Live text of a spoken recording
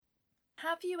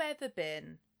Have you ever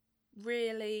been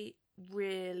really,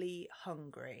 really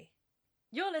hungry?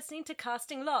 You're listening to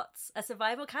Casting Lots, a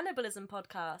survival cannibalism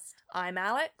podcast. I'm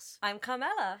Alex. I'm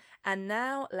Carmela. And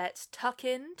now let's tuck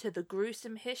into the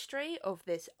gruesome history of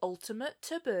this ultimate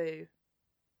taboo.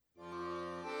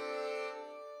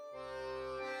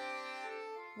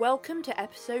 Welcome to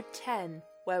episode 10,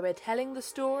 where we're telling the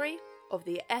story of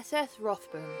the SS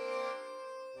Rothboom.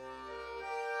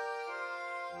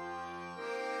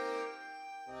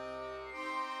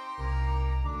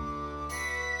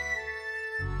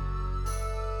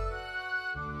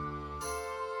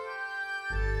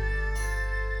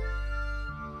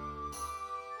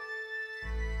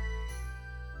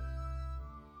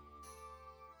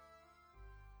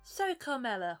 So,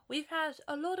 Carmela, we've had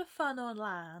a lot of fun on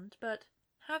land, but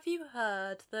have you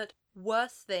heard that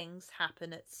worse things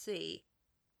happen at sea?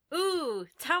 Ooh,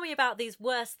 tell me about these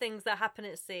worst things that happen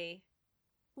at sea.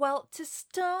 Well, to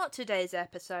start today's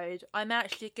episode, I'm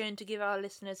actually going to give our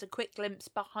listeners a quick glimpse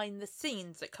behind the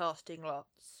scenes at Casting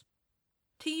Lots.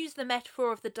 To use the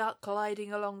metaphor of the duck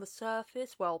gliding along the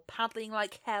surface while paddling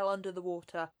like hell under the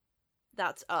water,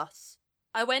 that's us.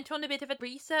 I went on a bit of a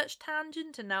research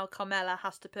tangent and now Carmela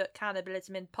has to put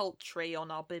cannibalism in poultry on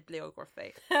our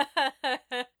bibliography.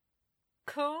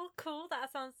 Cool.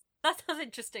 That sounds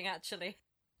interesting, actually.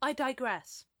 I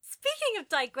digress. Speaking of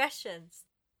digressions,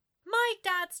 my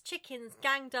dad's chickens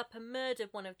ganged up and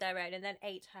murdered one of their own and then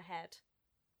ate her head.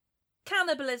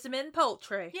 Cannibalism in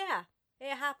poultry. Yeah,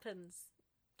 it happens.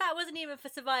 That wasn't even for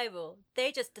survival.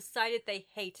 They just decided they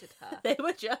hated her. They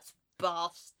were just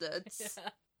bastards.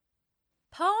 Yeah.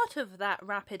 Part of that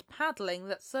rapid paddling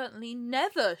that certainly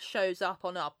never shows up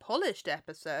on our polished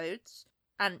episodes,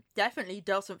 and definitely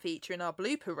doesn't feature in our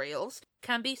blooper reels,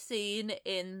 can be seen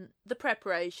in the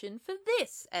preparation for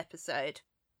this episode.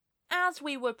 As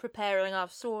we were preparing our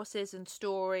sources and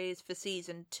stories for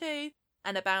season 2,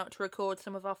 and about to record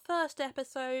some of our first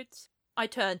episodes, I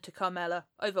turned to Carmela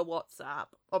over WhatsApp.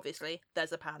 Obviously,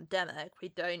 there's a pandemic, we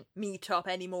don't meet up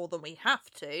any more than we have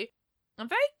to, and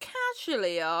very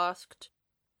casually asked,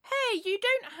 "Hey, you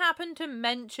don't happen to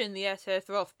mention the SS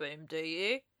Rothboom, do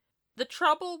you?" The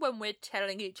trouble when we're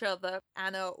telling each other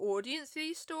and our audience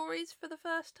these stories for the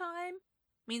first time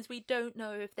means we don't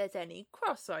know if there's any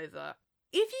crossover.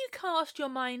 If you cast your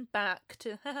mind back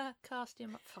to...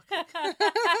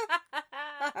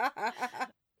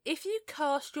 If you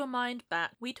cast your mind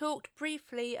back, we talked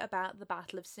briefly about the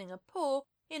Battle of Singapore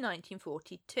in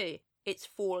 1942. Its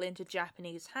fall into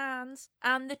Japanese hands,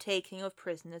 and the taking of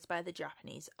prisoners by the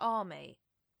Japanese army.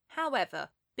 However,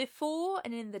 before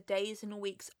and in the days and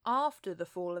weeks after the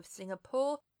fall of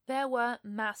Singapore, there were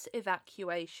mass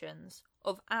evacuations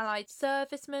of Allied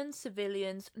servicemen,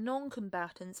 civilians,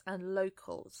 non-combatants and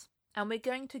locals. And we're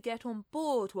going to get on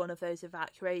board one of those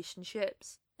evacuation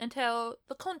ships and tell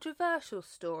the controversial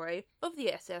story of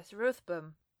the SS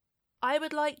Rothboom. I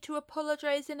would like to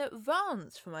apologise in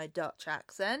advance for my Dutch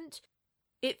accent.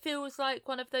 It feels like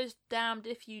one of those damned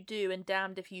if you do and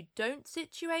damned if you don't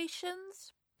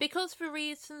situations. Because for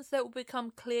reasons that will become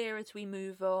clear as we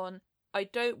move on, I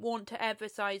don't want to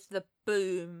emphasise the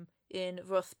boom in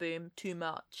Rothboom too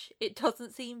much. It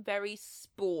doesn't seem very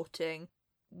sporting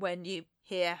when you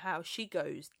hear how she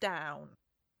goes down.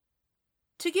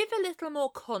 To give a little more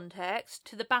context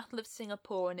to the Battle of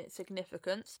Singapore and its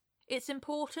significance, it's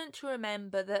important to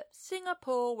remember that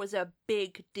Singapore was a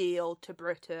big deal to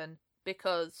Britain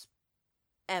because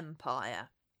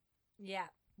empire. Yeah,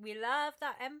 we love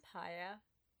that empire,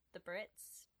 the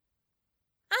Brits.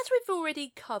 As we've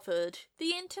already covered,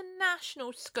 the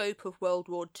international scope of World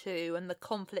War II and the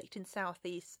conflict in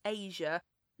Southeast Asia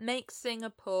makes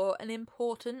Singapore an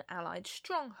important Allied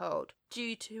stronghold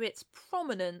due to its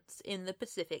prominence in the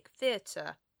Pacific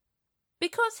Theatre.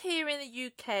 Because here in the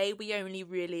UK we only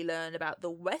really learn about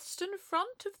the Western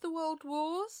Front of the World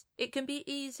Wars, it can be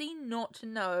easy not to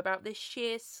know about the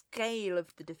sheer scale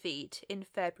of the defeat in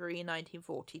February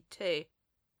 1942.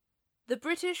 The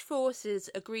British forces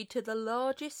agreed to the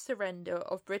largest surrender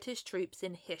of British troops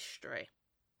in history.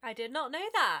 I did not know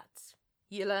that.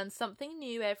 You learn something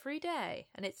new every day,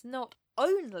 and it's not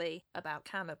only about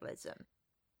cannibalism.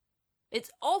 It's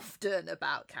often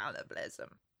about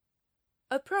cannibalism.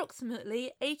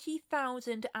 Approximately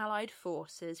 80,000 Allied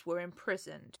forces were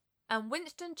imprisoned, and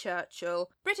Winston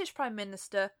Churchill, British Prime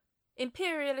Minister,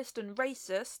 imperialist and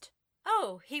racist...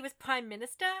 Oh, he was Prime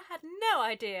Minister? Had no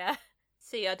idea.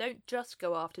 See, I don't just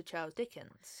go after Charles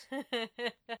Dickens.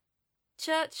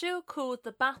 Churchill called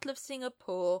the Battle of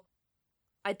Singapore...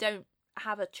 I don't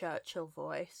have a Churchill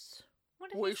voice.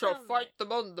 What did he sound like?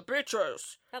 them on the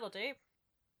British. That'll do.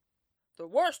 The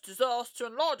worst disaster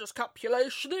and largest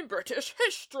capulation in British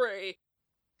history.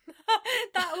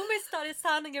 That almost started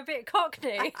sounding a bit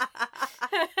Cockney.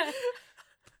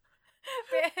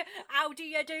 How do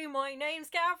you do? My name's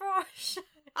Gavroche.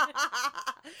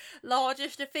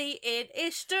 Largest defeat in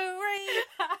history.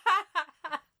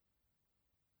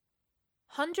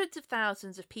 Hundreds of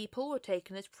thousands of people were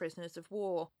taken as prisoners of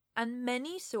war, and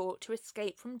many sought to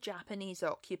escape from Japanese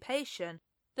occupation.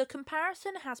 The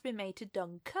comparison has been made to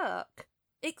Dunkirk,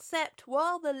 except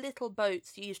while the little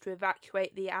boats used to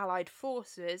evacuate the Allied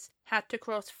forces had to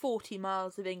cross 40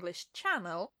 miles of English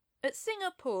Channel, at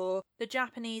Singapore the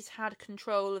Japanese had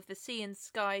control of the sea and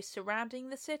sky surrounding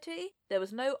the city. There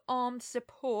was no armed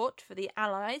support for the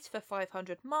Allies for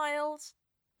 500 miles,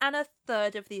 and a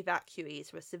third of the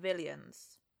evacuees were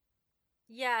civilians.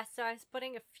 Yeah, so I'm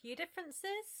spotting a few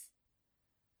differences.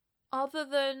 Other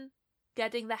than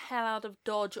getting the hell out of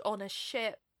Dodge on a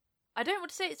ship, I don't want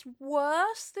to say it's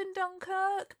worse than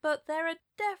Dunkirk, but there are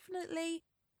definitely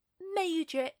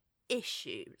major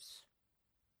issues.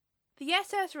 The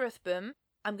SS Ruthven,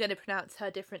 I'm going to pronounce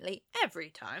her differently every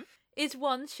time, is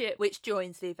one ship which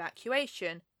joins the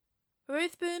evacuation.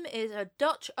 Ruthven is a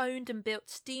Dutch-owned and built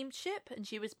steamship, and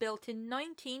she was built in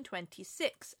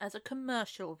 1926 as a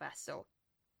commercial vessel.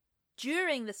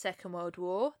 During the Second World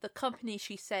War, the company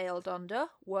she sailed under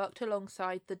worked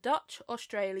alongside the Dutch,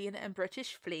 Australian and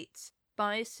British fleets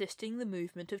by assisting the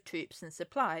movement of troops and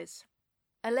supplies.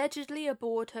 Allegedly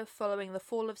aboard her following the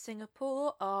fall of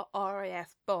Singapore are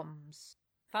RAF bombs.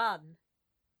 Fun.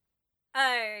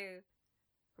 Oh,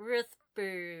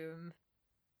 Ruthven.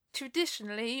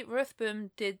 Traditionally,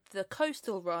 Ruthven did the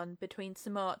coastal run between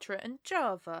Sumatra and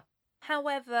Java.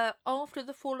 However, after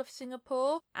the fall of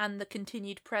Singapore and the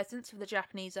continued presence of the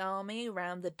Japanese army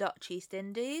around the Dutch East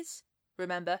Indies,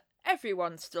 remember,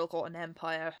 everyone's still got an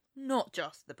empire, not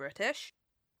just the British,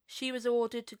 she was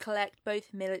ordered to collect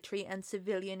both military and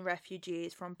civilian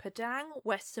refugees from Padang,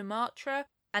 West Sumatra,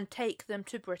 and take them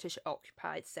to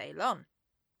British-occupied Ceylon.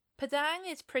 Padang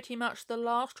is pretty much the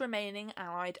last remaining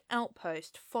Allied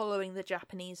outpost following the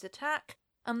Japanese attack,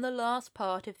 and the last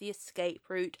part of the escape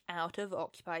route out of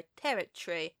occupied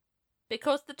territory.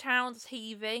 Because the town's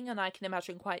heaving, and I can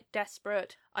imagine quite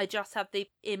desperate, I just have the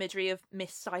imagery of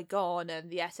Miss Saigon and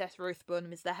the SS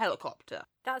Ruthven is the helicopter.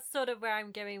 That's sort of where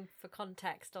I'm going for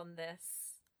context on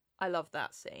this. I love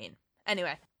that scene.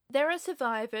 Anyway, there are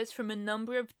survivors from a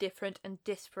number of different and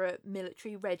disparate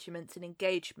military regiments and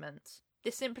engagements.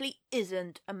 This simply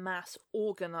isn't a mass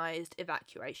organised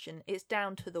evacuation, it's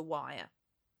down to the wire.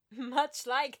 Much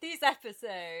like these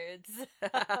episodes.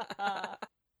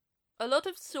 A lot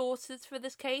of sources for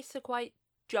this case are quite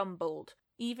jumbled.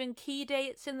 Even key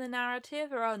dates in the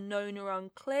narrative are unknown or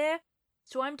unclear,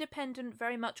 so I'm dependent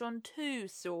very much on two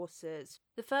sources.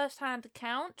 The first-hand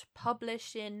account,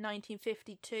 published in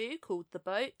 1952, called The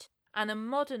Boat, and a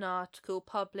modern article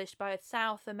published by a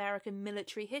South American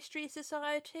Military History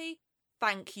Society.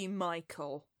 Thank you,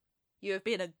 Michael. You have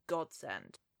been a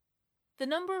godsend. The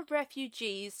number of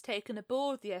refugees taken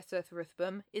aboard the SS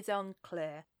Ruthven is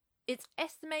unclear. It's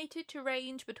estimated to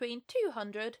range between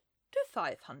 200 to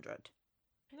 500.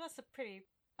 That's a pretty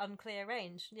unclear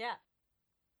range, yeah.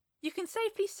 You can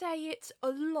safely say it's a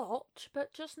lot,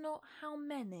 but just not how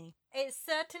many. It's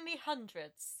certainly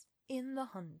hundreds. In the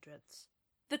hundreds.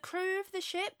 The crew of the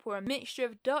ship were a mixture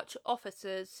of Dutch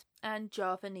officers and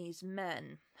Javanese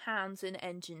men, hands and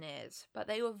engineers, but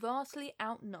they were vastly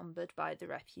outnumbered by the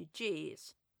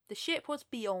refugees. The ship was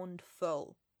beyond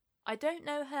full. I don't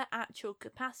know her actual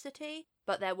capacity,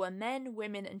 but there were men,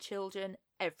 women and children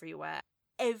everywhere.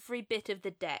 Every bit of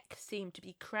the deck seemed to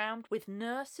be crammed with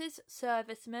nurses,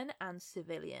 servicemen and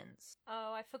civilians.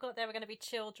 Oh, I forgot there were going to be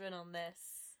children on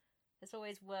this. It's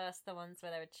always worse, the ones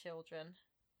where there are children.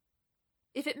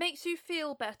 If it makes you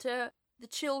feel better, the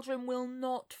children will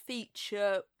not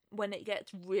feature when it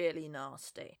gets really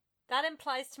nasty. That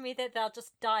implies to me that they'll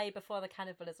just die before the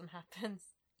cannibalism happens.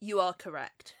 You are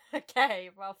correct. Okay,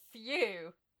 well,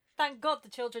 phew. Thank God the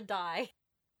children die.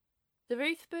 The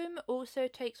Ruthven also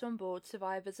takes on board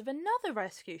survivors of another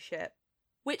rescue ship,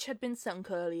 which had been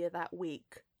sunk earlier that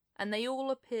week, and they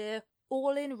all appear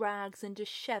all in rags and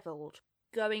dishevelled,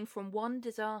 going from one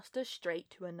disaster straight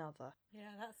to another.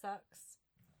 Yeah, that sucks.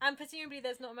 And presumably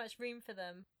there's not much room for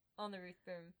them on the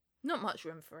Ruthven. Not much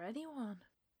room for anyone.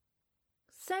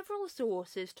 Several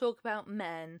sources talk about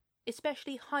men,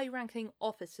 especially high-ranking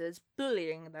officers,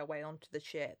 bullying their way onto the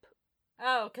ship.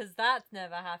 Oh, 'cause that's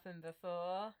never happened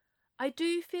before. I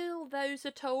do feel those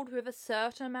are told with a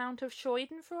certain amount of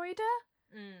schadenfreude.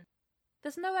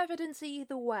 There's no evidence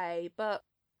either way, but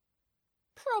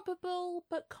probable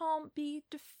but can't be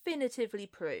definitively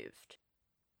proved.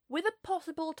 With a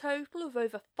possible total of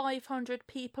over 500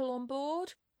 people on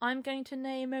board, I'm going to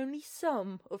name only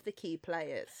some of the key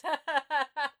players.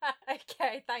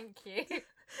 Okay, thank you.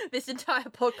 This entire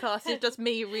podcast is just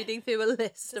me reading through a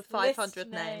list of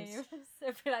 500 names.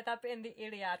 I feel like that bit in the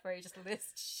Iliad where he just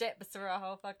lists ships through a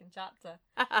whole fucking chapter.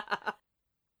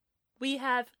 We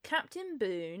have Captain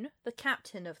Boone, the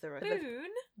captain of the Boone?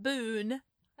 Boone.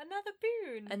 Another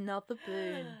Boone. Another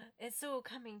Boone. It's all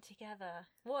coming together.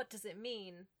 What does it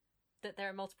mean that there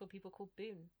are multiple people called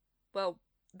Boone? Well,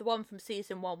 the one from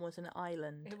season 1 was an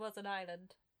island. It was an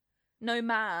island. No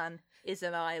man is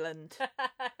an island.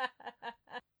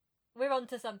 We're on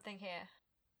to something here.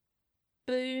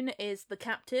 Boone is the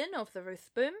captain of the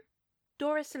Ruthven.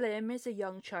 Doris Lim is a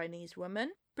young Chinese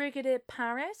woman. Brigadier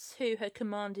Paris, who had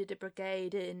commanded a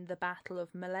brigade in the Battle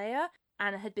of Malaya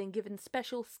and had been given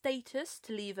special status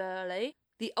to leave early.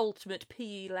 The ultimate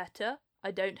PE letter. I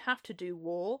don't have to do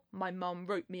war. My mum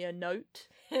wrote me a note.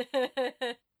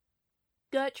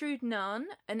 Gertrude Nunn,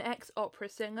 an ex-opera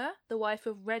singer, the wife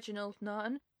of Reginald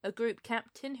Nunn, a group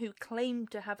captain who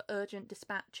claimed to have urgent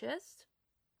dispatches.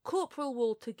 Corporal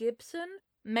Walter Gibson,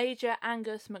 Major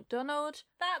Angus MacDonald.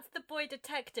 That's the boy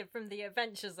detective from the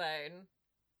Adventure Zone.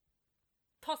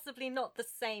 Possibly not the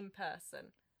same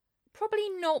person. Probably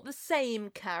not the same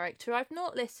character. I've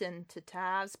not listened to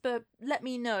Taz, but let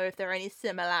me know if there are any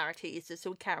similarities as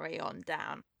we'll carry on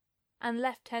down. And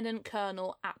Lieutenant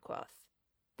Colonel Ackworth.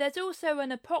 There's also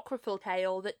an apocryphal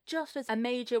tale that just as a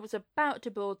major was about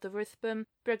to board the Ruthven,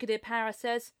 Brigadier Paris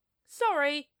says,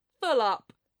 "Sorry, full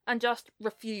up," and just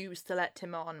refused to let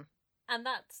him on. And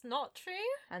that's not true?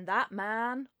 And that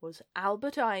man was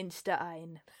Albert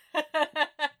Einstein.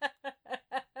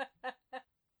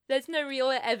 There's no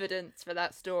real evidence for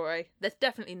that story. There's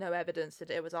definitely no evidence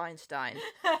that it was Einstein.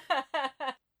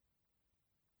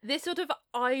 This sort of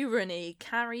irony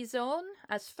carries on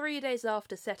as 3 days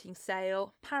after setting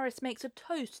sail, Paris makes a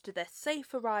toast to their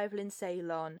safe arrival in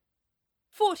Ceylon.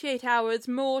 48 hours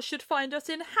more should find us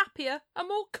in happier and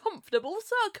more comfortable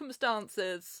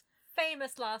circumstances.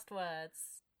 Famous last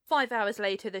words. 5 hours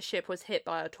later, the ship was hit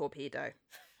by a torpedo.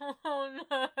 Oh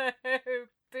no,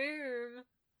 boom.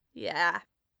 Yeah.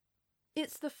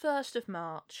 It's the 1st of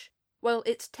March. Well,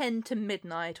 it's 10 to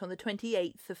midnight on the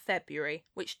 28th of February,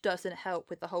 which doesn't help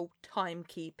with the whole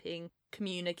timekeeping,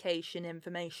 communication,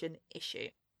 information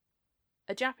issue.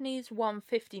 A Japanese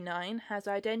 159 has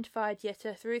identified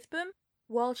Yetta Ruthven.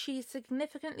 While she's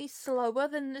significantly slower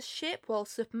than the ship while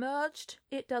submerged,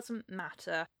 it doesn't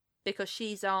matter, because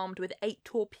she's armed with 8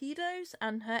 torpedoes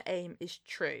and her aim is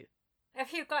true.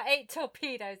 If you've got 8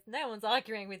 torpedoes, no one's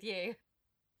arguing with you.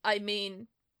 I mean,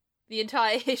 the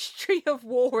entire history of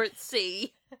war at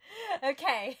sea.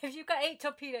 Okay, if you've got 8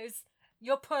 torpedoes,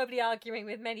 you're probably arguing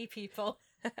with many people.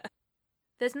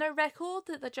 There's no record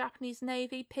that the Japanese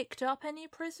Navy picked up any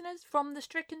prisoners from the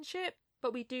stricken ship,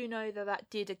 but we do know that that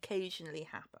did occasionally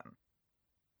happen.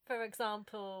 For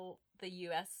example, the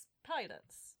US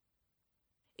pilots.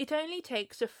 It only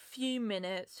takes a few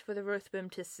minutes for the Ruthven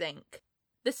to sink.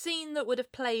 The scene that would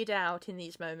have played out in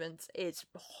these moments is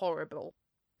horrible.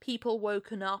 People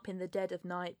woken up in the dead of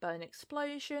night by an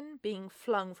explosion, being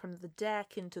flung from the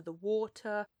deck into the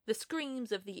water, the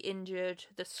screams of the injured,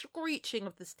 the screeching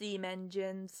of the steam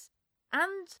engines,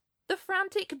 and the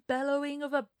frantic bellowing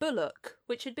of a bullock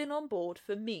which had been on board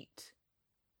for meat.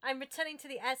 I'm returning to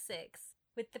the Essex.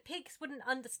 With the pigs wouldn't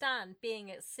understand being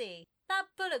at sea. That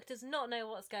bullock does not know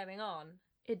what's going on.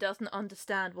 It doesn't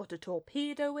understand what a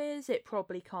torpedo is, it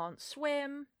probably can't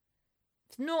swim.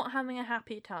 It's not having a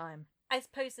happy time. I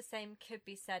suppose the same could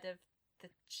be said of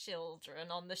the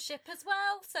children on the ship as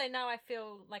well, so now I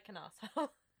feel like an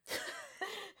arsehole.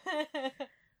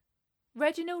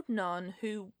 Reginald Nunn,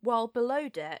 who, while below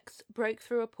decks, broke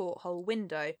through a porthole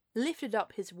window, lifted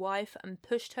up his wife and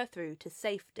pushed her through to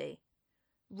safety.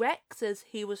 Rex, as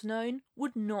he was known,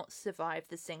 would not survive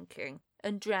the sinking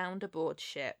and drowned aboard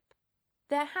ship.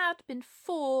 There had been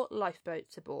 4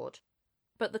 lifeboats aboard,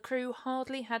 but the crew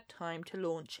hardly had time to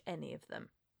launch any of them.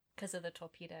 Because of the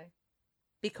torpedo.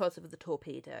 Because of the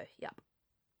torpedo, yep.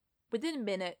 Within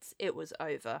minutes, it was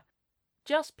over.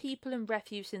 Just people and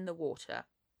refuse in the water.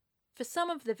 For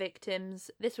some of the victims,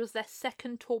 this was their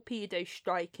 2nd torpedo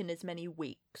strike in as many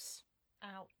weeks.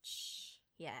 Ouch.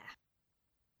 Yeah.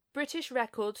 British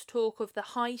records talk of the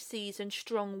high seas and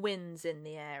strong winds in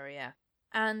the area,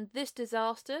 and this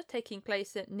disaster, taking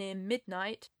place at near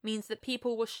midnight, means that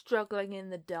people were struggling in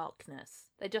the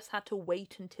darkness. They just had to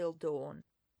wait until dawn.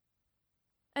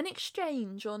 An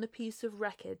exchange on a piece of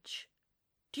wreckage.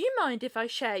 "Do you mind if I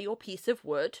share your piece of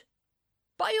wood?"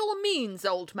 "By all means,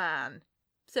 old man."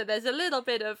 So there's a little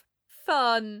bit of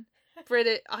fun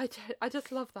Brilliant. I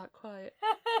just love that quote.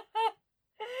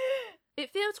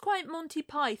 It feels quite Monty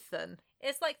Python.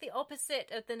 It's like the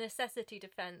opposite of the necessity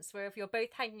defence, where if you're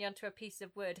both hanging onto a piece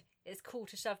of wood, it's cool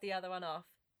to shove the other one off.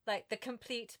 Like the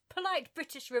complete, polite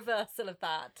British reversal of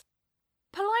that.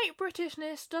 Polite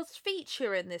Britishness does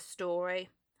feature in this story.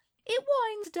 It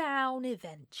winds down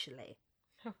eventually.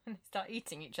 When they start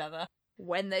eating each other.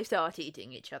 When they start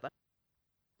eating each other.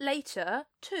 Later,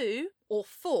 2 or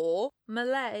 4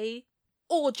 Malay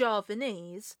or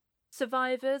Javanese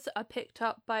survivors are picked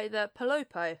up by the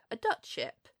Palopo, a Dutch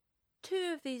ship.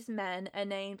 2 of these men are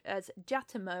named as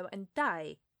Jatamo and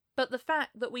Dai, but the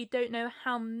fact that we don't know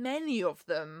how many of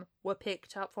them were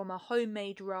picked up from a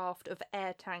homemade raft of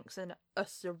air tanks and a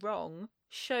sarong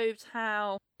shows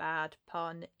how, bad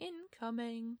pun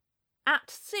incoming, at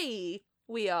sea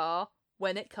we are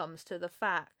when it comes to the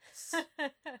facts.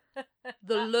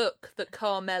 The look that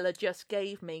Carmela just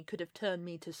gave me could have turned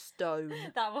me to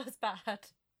stone. That was bad.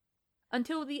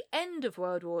 Until the end of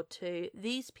World War II,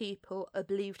 these people are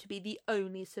believed to be the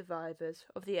only survivors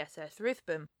of the SS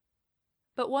Ruthven.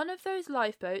 But one of those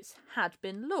lifeboats had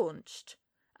been launched,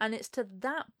 and it's to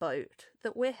that boat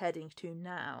that we're heading to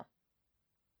now.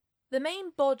 The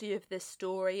main body of this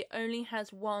story only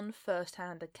has one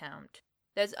first-hand account.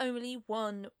 There's only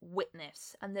one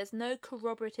witness, and there's no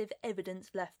corroborative evidence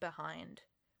left behind.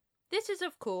 This is,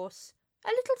 of course,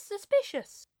 a little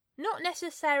suspicious. Not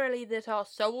necessarily that our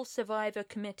sole survivor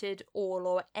committed all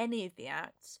or any of the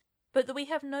acts, but that we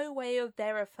have no way of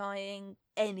verifying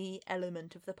any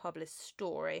element of the published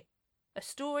story. A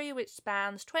story which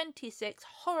spans 26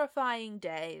 horrifying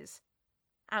days,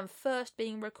 and first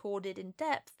being recorded in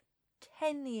depth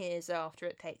 10 years after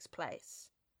it takes place.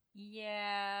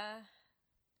 Yeah.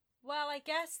 Well, I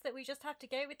guess that we just have to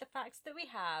go with the facts that we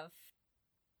have.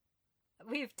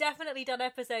 We've definitely done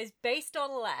episodes based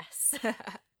on less.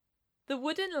 The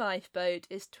wooden lifeboat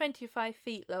is 25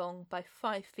 feet long by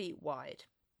 5 feet wide.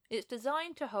 It's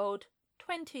designed to hold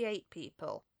 28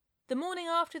 people. The morning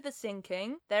after the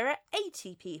sinking, there are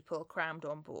 80 people crammed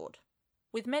on board,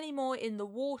 with many more in the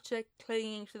water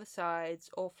clinging to the sides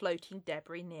or floating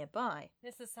debris nearby.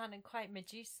 This is sounding quite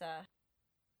Medusa.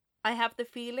 I have the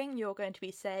feeling you're going to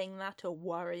be saying that a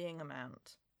worrying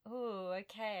amount. Oh,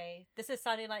 okay. This is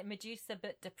sounding like Medusa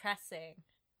but depressing.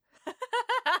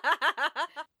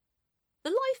 The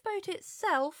lifeboat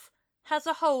itself has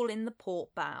a hole in the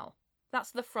port bow. That's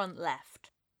the front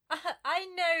left. I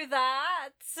know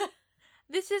that!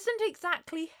 This isn't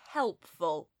exactly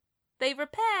helpful. They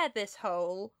repaired this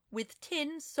hole with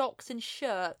tin, socks and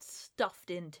shirts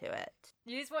stuffed into it.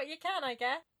 Use what you can, I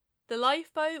guess. The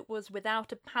lifeboat was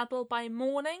without a paddle by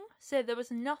morning, so there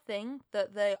was nothing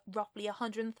that the roughly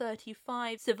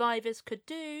 135 survivors could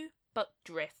do but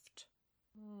drift.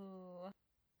 Ooh.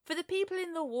 For the people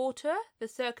in the water, the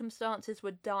circumstances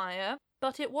were dire,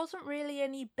 but it wasn't really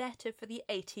any better for the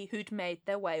 80 who'd made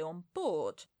their way on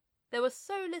board. There was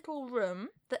so little room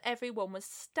that everyone was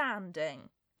standing,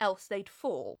 else they'd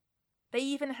fall. They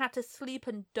even had to sleep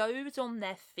and doze on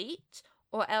their feet,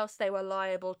 or else they were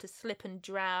liable to slip and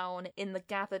drown in the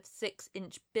gathered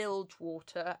 6-inch bilge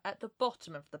water at the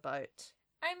bottom of the boat.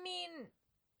 I mean,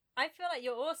 I feel like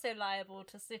you're also liable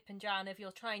to slip and drown if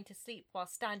you're trying to sleep while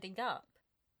standing up.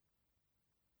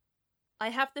 I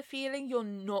have the feeling you're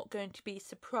not going to be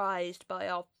surprised by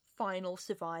our final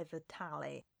survivor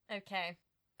tally. Okay.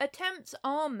 Attempts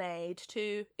are made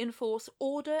to enforce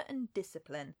order and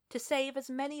discipline to save as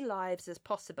many lives as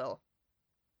possible.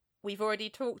 We've already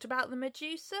talked about the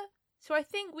Medusa, so I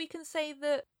think we can say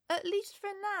that, at least for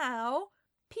now,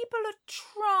 people are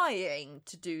trying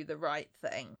to do the right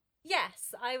thing.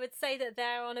 Yes, I would say that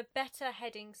they're on a better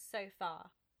heading so far.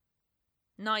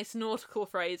 Nice nautical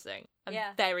phrasing. I'm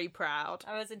very proud.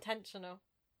 I was intentional.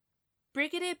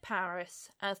 Brigadier Paris,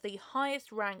 as the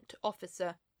highest ranked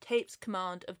officer, takes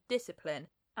command of discipline,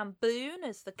 and Boone,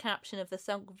 as the captain of the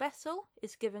sunk vessel,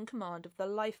 is given command of the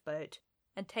lifeboat,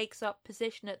 and takes up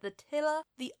position at the tiller,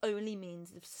 the only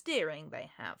means of steering they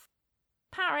have.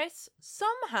 Paris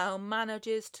somehow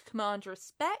manages to command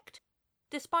respect,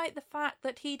 despite the fact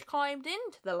that he'd climbed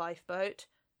into the lifeboat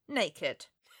naked.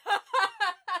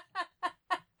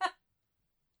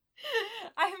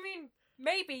 I mean,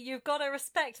 maybe you've got to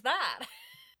respect that.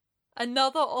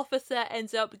 Another officer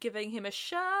ends up giving him a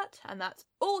shirt, and that's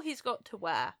all he's got to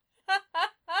wear.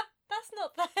 That's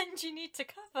not the end you need to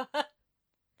cover.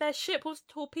 Their ship was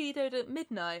torpedoed at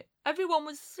midnight. Everyone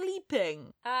was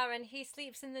sleeping. And he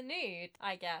sleeps in the nude,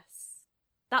 I guess.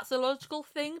 That's a logical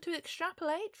thing to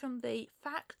extrapolate from the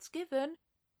facts given.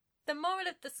 The moral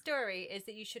of the story is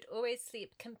that you should always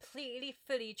sleep completely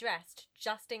fully dressed,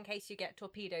 just in case you get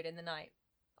torpedoed in the night.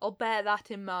 I'll bear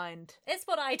that in mind. It's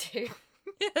what I do.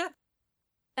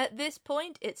 At this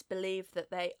point, it's believed that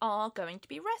they are going to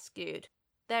be rescued.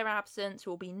 Their absence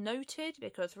will be noted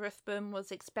because Ruthven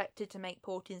was expected to make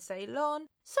port in Ceylon,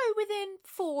 so within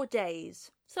 4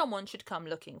 days, someone should come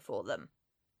looking for them.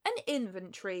 An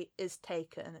inventory is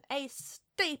taken, a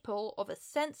staple of a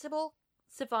sensible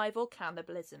survival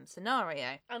cannibalism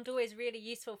scenario. And always really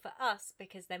useful for us,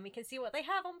 because then we can see what they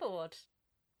have on board.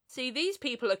 See, these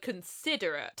people are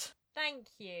considerate. Thank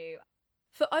you.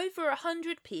 For over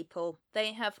 100 people,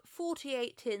 they have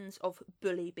 48 tins of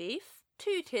bully beef,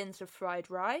 2 tins of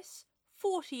fried rice,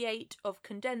 48 of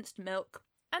condensed milk,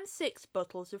 and 6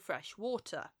 bottles of fresh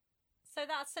water. So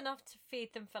that's enough to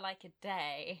feed them for like a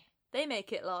day. They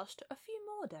make it last a few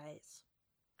more days.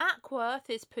 Ackworth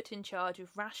is put in charge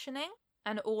of rationing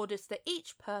and orders that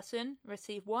each person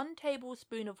receive 1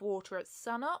 tablespoon of water at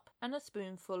sunup and a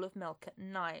spoonful of milk at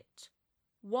night.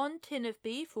 1 tin of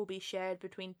beef will be shared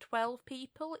between 12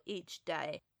 people each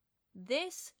day.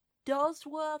 This does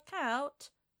work out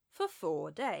for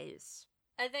 4 days.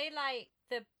 Are they like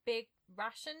the big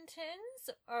ration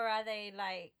tins, or are they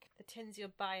like the tins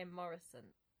you'll buy in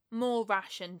Morrison's? More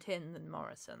ration tin than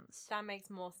Morrison's. That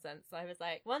makes more sense. I was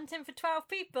like, 1 tin for 12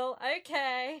 people,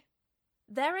 okay.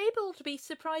 They're able to be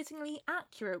surprisingly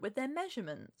accurate with their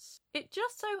measurements. It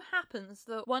just so happens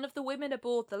that one of the women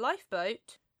aboard the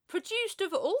lifeboat produced,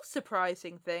 of all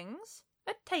surprising things,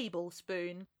 a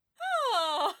tablespoon.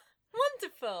 Oh,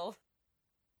 wonderful.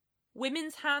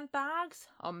 Women's handbags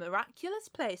are miraculous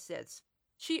places.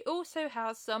 She also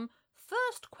has some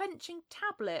thirst-quenching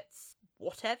tablets,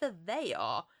 whatever they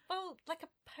are. Oh, like a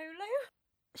polo?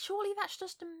 Surely that's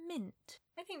just a mint.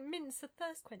 I think mints are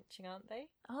thirst quenching, aren't they?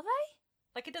 Are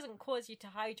they? Like, it doesn't cause you to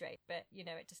hydrate, but, you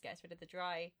know, it just gets rid of the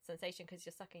dry sensation because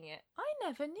you're sucking it. I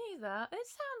never knew that. It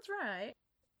sounds right.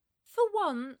 For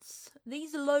once,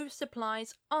 these low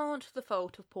supplies aren't the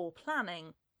fault of poor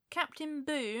planning. Captain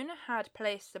Boone had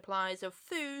placed supplies of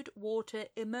food, water,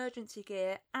 emergency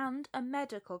gear, and a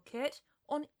medical kit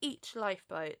on each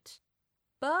lifeboat.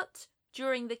 But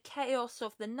during the chaos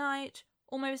of the night,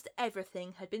 almost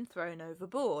everything had been thrown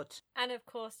overboard. And of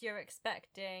course, you're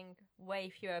expecting way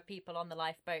fewer people on the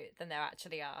lifeboat than there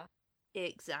actually are.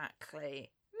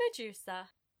 Exactly. Medusa.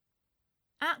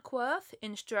 Ackworth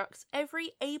instructs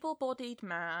every able-bodied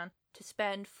man to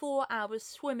spend 4 hours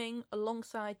swimming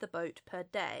alongside the boat per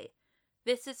day.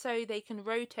 This is so they can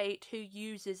rotate who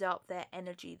uses up their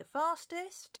energy the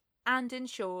fastest and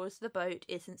ensures the boat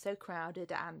isn't so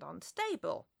crowded and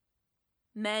unstable.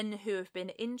 Men who have been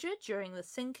injured during the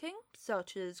sinking,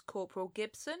 such as Corporal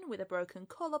Gibson with a broken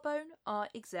collarbone, are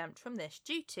exempt from this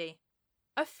duty.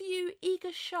 A few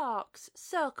eager sharks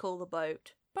circle the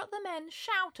boat, but the men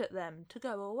shout at them to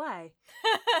go away.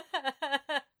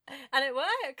 And it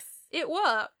works. It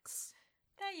works.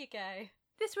 There you go.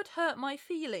 This would hurt my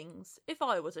feelings if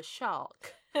I was a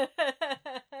shark.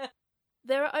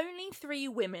 There are only 3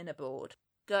 women aboard.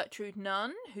 Gertrude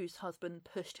Nunn, whose husband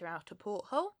pushed her out a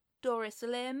porthole, Doris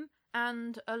Lim,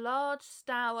 and a large,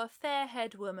 stour,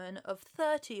 fair-haired woman of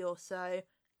 30 or so,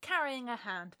 carrying a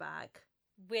handbag.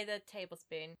 With a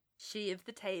tablespoon. She of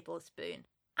the tablespoon.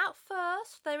 At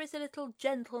first, there is a little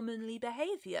gentlemanly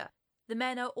behaviour. The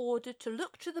men are ordered to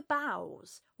look to the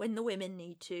bows when the women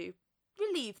need to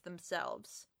relieve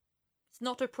themselves. It's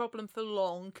not a problem for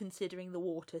long, considering the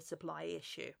water supply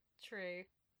issue. True.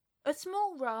 A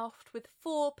small raft with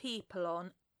 4 people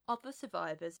on, other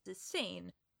survivors, is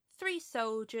seen. 3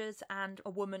 soldiers and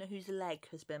a woman whose leg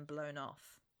has been blown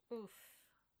off. Oof.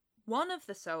 One of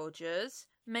the soldiers,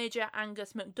 Major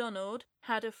Angus MacDonald,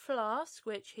 had a flask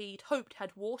which he'd hoped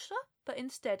had water, but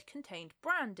instead contained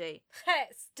brandy.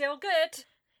 Still good.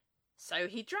 So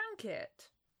he drank it,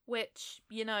 which,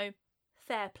 you know,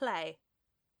 fair play.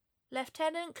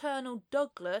 Lieutenant Colonel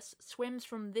Douglas swims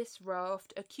from this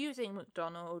raft, accusing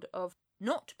MacDonald of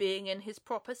not being in his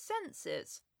proper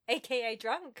senses, AKA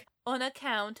drunk. on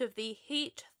account of the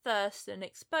heat, thirst and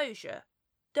exposure.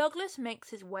 Douglas makes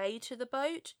his way to the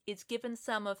boat, is given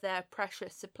some of their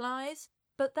precious supplies,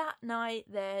 but that night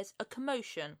there's a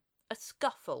commotion, a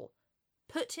scuffle.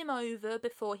 Put him over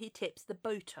before he tips the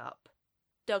boat up.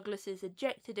 Douglas is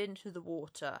ejected into the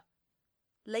water.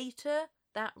 Later,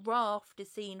 that raft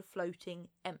is seen floating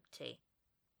empty.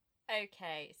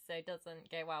 Okay, so it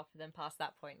doesn't go well for them past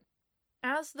that point.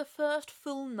 As the first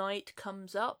full night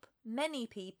comes up, many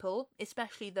people,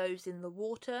 especially those in the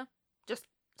water, just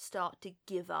start to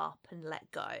give up and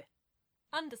let go.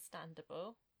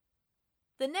 Understandable.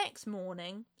 The next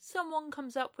morning, someone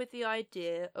comes up with the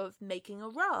idea of making a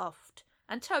raft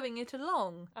and towing it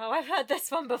along. Oh, I've heard this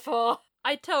one before.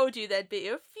 I told you there'd be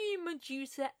a few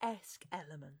Medusa-esque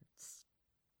elements.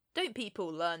 Don't people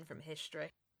learn from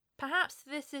history? Perhaps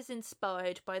this is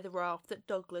inspired by the raft that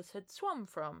Douglas had swum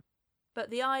from, but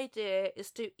the idea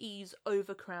is to ease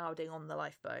overcrowding on the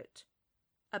lifeboat.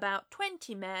 About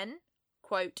 20 men,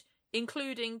 quote,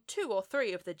 including 2 or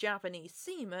 3 of the Javanese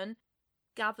seamen,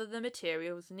 gather the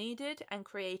materials needed and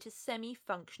create a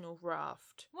semi-functional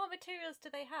raft. What materials do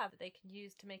they have that they can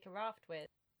use to make a raft with?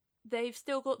 They've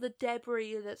still got the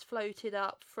debris that's floated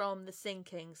up from the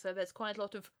sinking, so there's quite a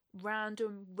lot of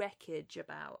random wreckage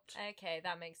about. Okay,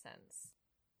 that makes sense.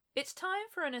 It's time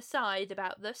for an aside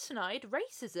about the snide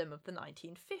racism of the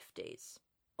 1950s.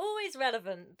 Always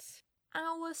relevant.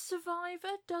 Our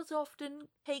survivor does often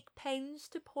take pains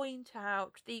to point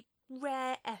out the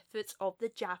rare efforts of the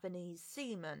Javanese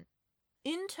seamen.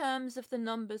 In terms of the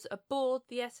numbers aboard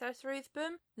the SS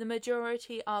Ruthven, the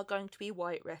majority are going to be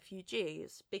white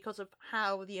refugees because of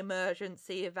how the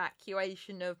emergency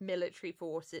evacuation of military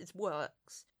forces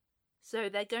works. So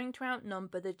they're going to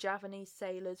outnumber the Javanese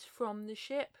sailors from the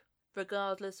ship,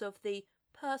 regardless of the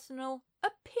personal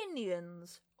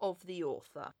opinions of the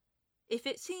author. If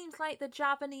it seems like the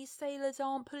Javanese sailors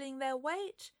aren't pulling their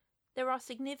weight, there are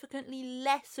significantly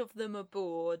less of them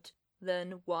aboard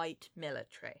than white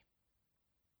military.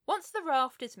 Once the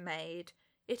raft is made,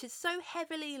 it is so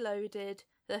heavily loaded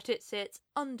that it sits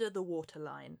under the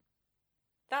waterline.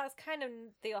 That's kind of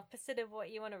the opposite of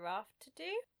what you want a raft to do.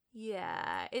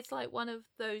 Yeah, it's like one of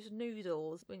those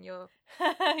noodles when you're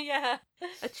Yeah.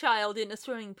 a child in a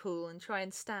swimming pool and try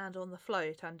and stand on the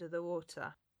float under the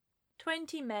water.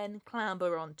 20 men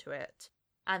clamber onto it,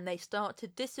 and they start to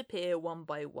disappear one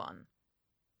by one.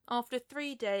 After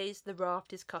 3 days, the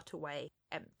raft is cut away,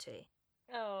 empty.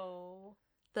 Oh.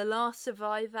 The last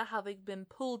survivor having been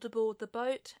pulled aboard the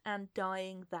boat and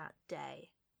dying that day.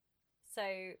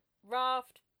 So,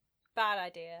 raft, bad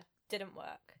idea, didn't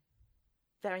work.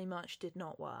 Very much did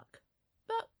not work,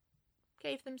 but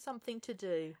gave them something to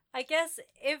do. I guess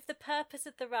if the purpose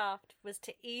of the raft was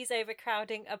to ease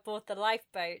overcrowding aboard the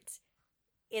lifeboat,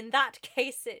 in that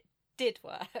case it did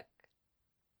work.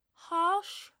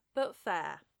 Harsh, but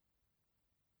fair.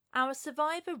 Our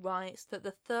survivor writes that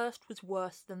the thirst was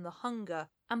worse than the hunger,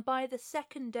 and by the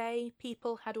second day,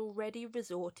 people had already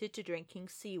resorted to drinking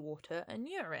seawater and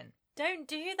urine. Don't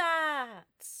do that!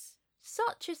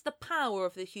 Such is the power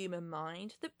of the human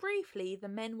mind that briefly the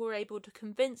men were able to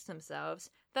convince themselves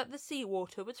that the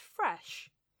seawater was fresh.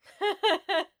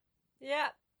 Yeah.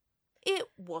 It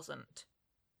wasn't.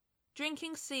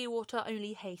 Drinking seawater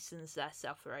only hastens their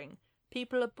suffering.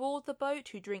 People aboard the boat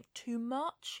who drink too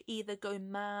much either go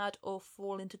mad or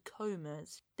fall into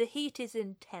comas. The heat is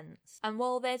intense, and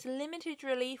while there's limited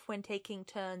relief when taking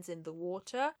turns in the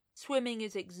water, swimming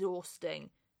is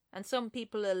exhausting, and some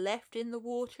people are left in the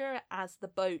water as the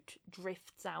boat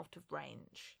drifts out of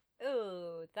range.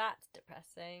 Ooh, that's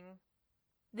depressing.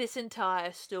 This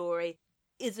entire story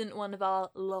isn't one of our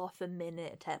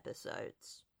laugh-a-minute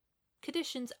episodes.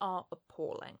 Conditions are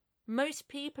appalling. Most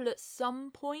people at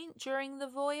some point during the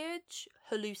voyage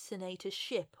hallucinate a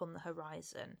ship on the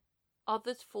horizon.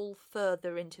 Others fall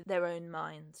further into their own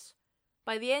minds.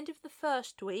 By the end of the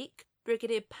first week,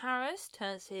 Brigadier Paris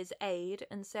turns to his aide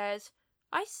and says,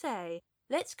 "I say,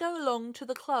 let's go along to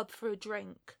the club for a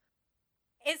drink."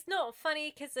 It's not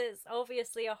funny because it's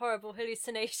obviously a horrible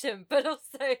hallucination, but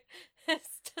also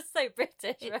it's just so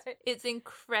British, right? It's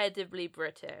incredibly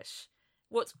British.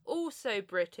 What's also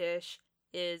British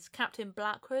is Captain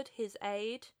Blackwood, his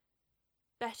aide.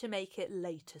 "Better make it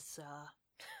later, sir."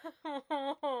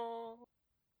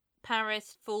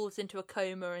 Paris falls into a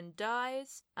coma and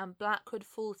dies, and Blackwood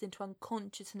falls into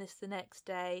unconsciousness the next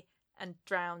day and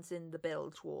drowns in the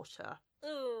bilge water.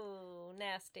 Ooh,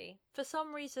 nasty. For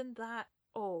some reason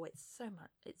it's so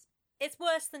much. It's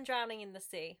worse than drowning in the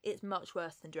sea. It's much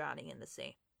worse than drowning in the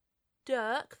sea.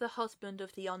 Dirk, the husband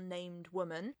of the unnamed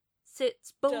woman,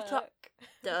 sits bolt up.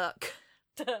 Dirk.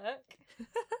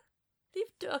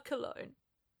 Leave Dirk alone.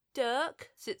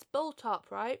 Dirk sits bolt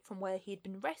upright from where he'd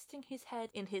been resting his head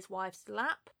in his wife's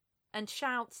lap and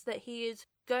shouts that he is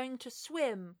going to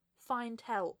swim, find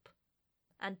help,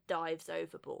 and dives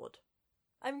overboard.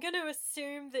 I'm going to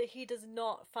assume that he does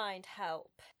not find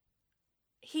help.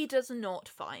 He does not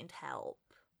find help.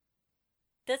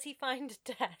 Does he find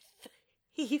death?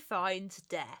 He finds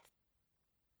death.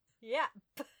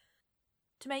 Yep.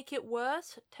 To make it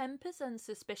worse, tempers and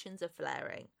suspicions are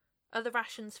flaring. Are the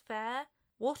rations fair?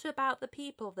 What about the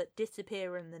people that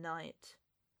disappear in the night?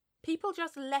 People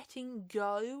just letting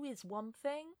go is one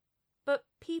thing, but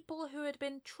people who had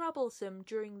been troublesome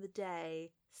during the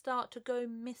day start to go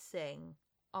missing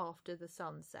after the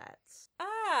sun sets.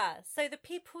 Ah, so the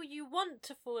people you want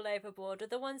to fall overboard are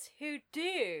the ones who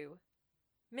do.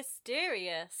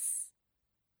 Mysterious.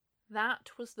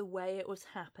 That was the way it was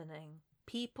happening.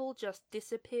 People just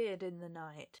disappeared in the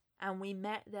night, and we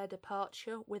met their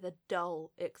departure with a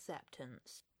dull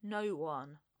acceptance. No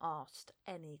one asked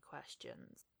any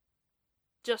questions.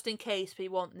 Just in case we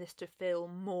want this to feel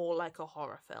more like a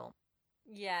horror film.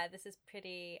 Yeah, this is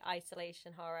pretty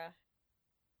isolation horror.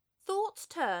 Thoughts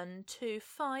turn to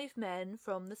 5 men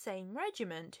from the same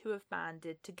regiment who have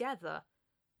banded together.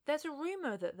 There's a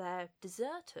rumour that they're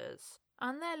deserters,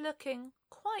 and they're looking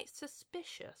quite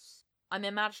suspicious. I'm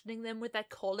imagining them with their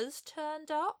collars turned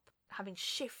up, having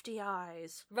shifty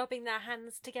eyes. Rubbing their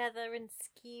hands together in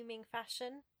scheming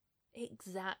fashion.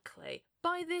 Exactly.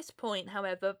 By this point,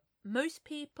 however, most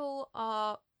people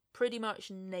are pretty much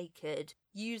naked,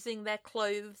 using their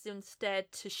clothes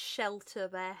instead to shelter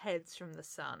their heads from the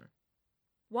sun.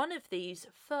 One of these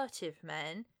furtive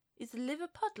men is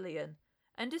Liverpudlian,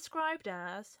 and described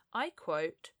as, I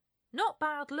quote, not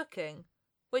bad looking,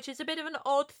 which is a bit of an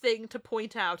odd thing to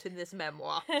point out in this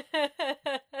memoir.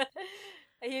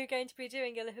 Are you going to be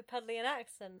doing a Liverpudlian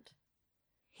accent?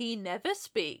 He never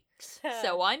speaks,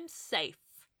 so I'm safe.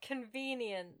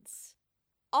 Convenience.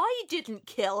 I didn't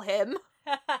kill him.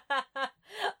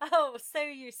 Oh, so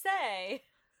you say.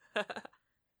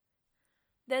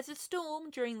 There's a storm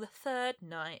during the 3rd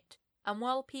night, and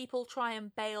while people try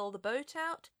and bail the boat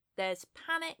out, there's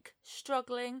panic,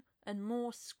 struggling, and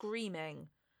more screaming,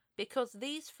 because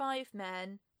these 5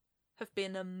 men have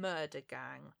been a murder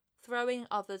gang, throwing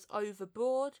others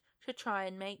overboard to try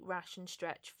and make rations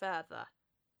stretch further.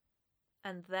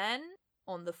 And then,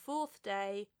 on the 4th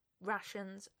day,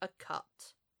 rations are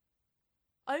cut.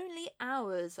 Only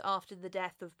hours after the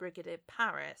death of Brigadier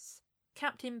Paris,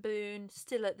 Captain Boone,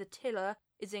 still at the tiller,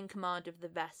 is in command of the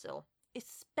vessel.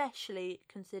 Especially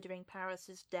considering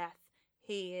Paris's death,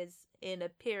 he is in a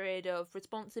period of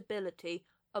responsibility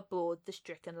aboard the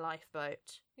stricken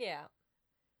lifeboat. Yeah.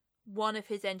 One of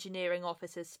his engineering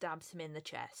officers stabs him in the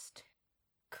chest.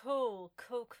 Cool.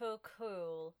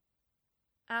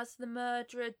 As the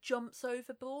murderer jumps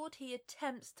overboard, he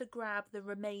attempts to grab the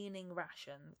remaining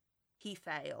rations. He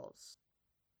fails.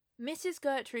 Mrs.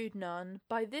 Gertrude Nunn,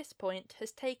 by this point,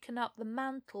 has taken up the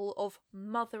mantle of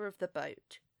mother of the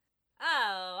boat.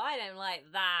 Oh, I don't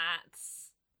like that.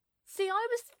 See, I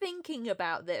was thinking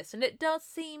about this, and it does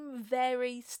seem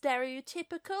very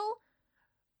stereotypical.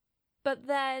 But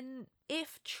then,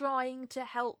 if trying to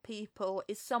help people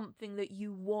is something that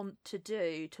you want to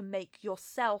do to make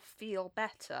yourself feel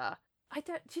better, do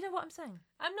you know what I'm saying?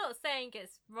 I'm not saying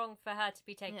it's wrong for her to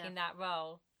be taking that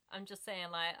role. I'm just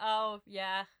saying, like, oh,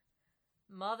 yeah,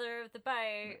 mother of the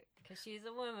boat, because she's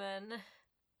a woman.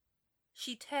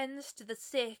 She tends to the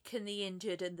sick and the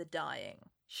injured and the dying.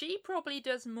 She probably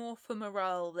does more for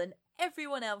morale than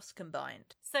everyone else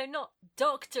combined. So not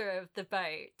doctor of the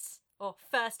boat, or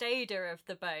first aider of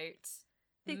the boat,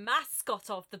 the mascot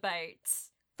of the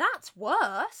boat. That's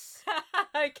worse.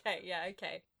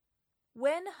 Okay.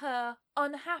 When her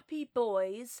unhappy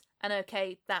boys, and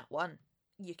okay, that one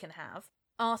you can have,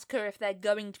 ask her if they're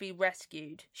going to be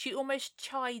rescued, she almost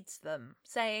chides them,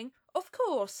 saying, "Of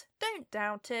course, don't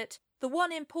doubt it. The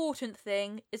one important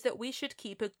thing is that we should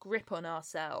keep a grip on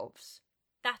ourselves."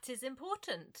 That is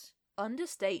important.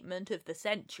 Understatement of the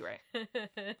century.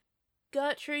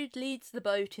 Gertrude leads the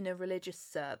boat in a religious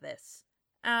service.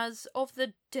 As of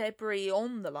the debris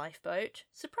on the lifeboat,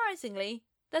 surprisingly,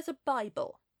 there's a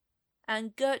Bible.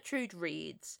 And Gertrude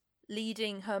reads,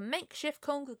 leading her makeshift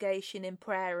congregation in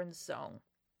prayer and song.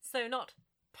 So not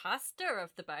pastor of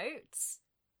the boats.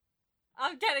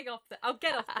 I'm getting off I'll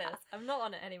get off this. I'm not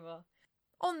on it anymore.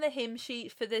 On the hymn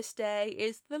sheet for this day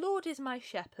is "The Lord is my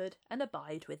shepherd, and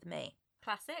abide with me."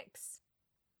 Classics.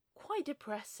 Quite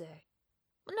depressing.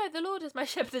 No, "The Lord is my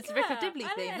shepherd" is the Vicar of Dibley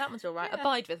theme. That one's all right. Yeah.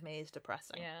 "Abide with me" is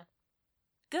depressing. Yeah.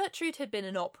 Gertrude had been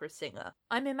an opera singer.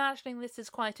 I'm imagining this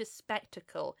as quite a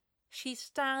spectacle. She's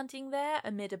standing there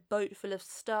amid a boat full of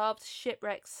starved,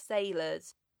 shipwrecked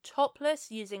sailors, topless,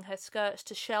 using her skirts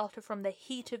to shelter from the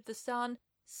heat of the sun,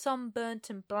 sunburnt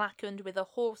and blackened, with a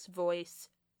hoarse voice,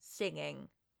 singing.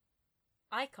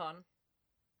 Icon.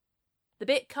 The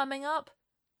bit coming up,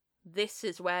 this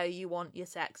is where you want your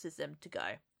sexism to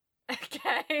go.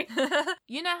 Okay.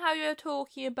 You know how you're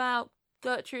talking about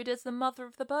Gertrude as the mother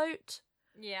of the boat?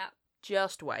 Yeah.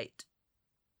 Just wait.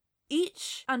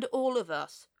 Each and all of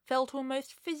us felt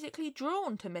almost physically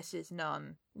drawn to Mrs.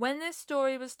 Nunn. When this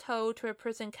story was told to a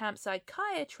prison camp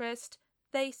psychiatrist,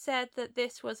 they said that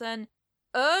this was an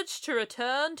urge to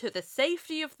return to the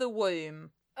safety of the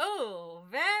womb. Oh,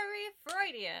 very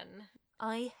Freudian.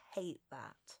 I hate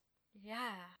that.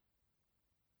 Yeah.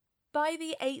 By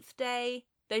the 8th day,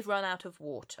 they've run out of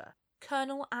water.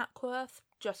 Colonel Ackworth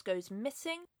just goes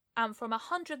missing, and from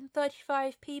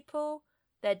 135 people,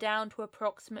 they're down to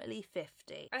approximately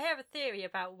 50. I have a theory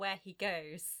about where he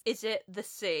goes. Is it the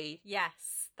sea?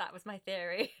 Yes, that was my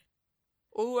theory.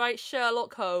 All right,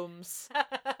 Sherlock Holmes.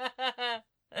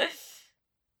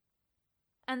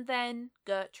 And then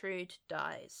Gertrude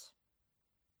dies.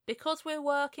 Because we're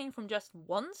working from just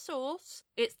one source,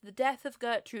 it's the death of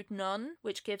Gertrude Nunn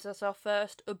which gives us our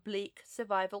first oblique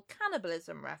survival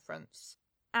cannibalism reference,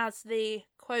 as the,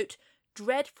 quote,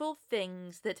 dreadful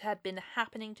things that had been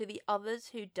happening to the others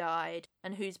who died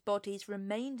and whose bodies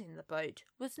remained in the boat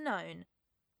was known.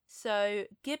 So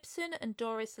Gibson and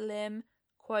Doris Lim,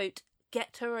 quote,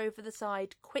 get her over the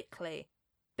side quickly,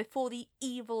 before the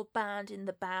evil band in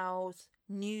the bows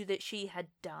knew that she had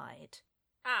died.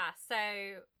 Ah,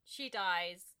 so she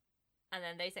dies, and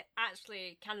then they say,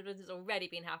 actually, cannibalism has already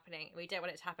been happening, and we don't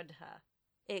want it to happen to her.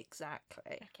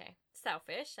 Exactly. Okay.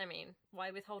 Selfish. I mean,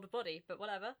 why withhold a body? But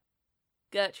whatever.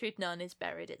 Gertrude Nunn is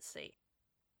buried at sea.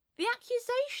 The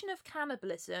accusation of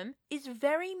cannibalism is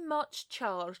very much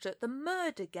charged at the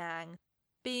murder gang,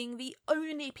 being the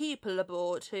only people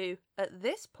aboard who, at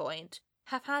this point,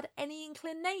 have had any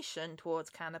inclination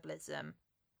towards cannibalism.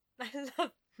 I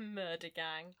love murder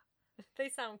gang. They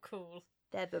sound cool.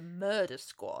 They're the murder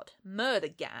squad, murder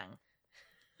gang.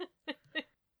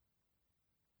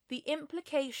 The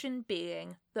implication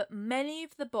being that many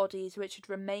of the bodies which had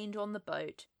remained on the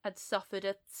boat had suffered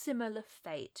a similar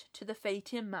fate to the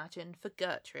fate imagined for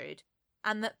Gertrude,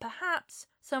 and that perhaps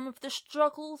some of the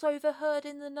struggles overheard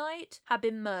in the night had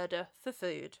been murder for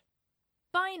food.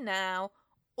 By now,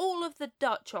 all of the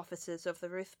Dutch officers of the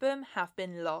Ruthven have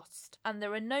been lost, and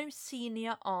there are no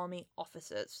senior army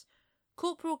officers.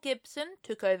 Corporal Gibson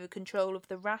took over control of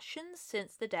the rations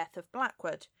since the death of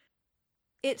Blackwood.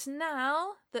 It's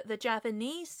now that the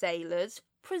Javanese sailors,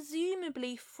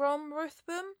 presumably from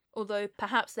Ruthven, although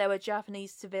perhaps there were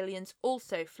Javanese civilians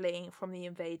also fleeing from the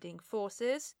invading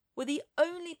forces, were the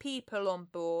only people on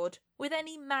board with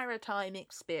any maritime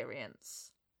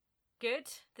experience. Good.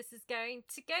 This is going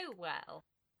to go well.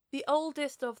 The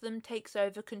oldest of them takes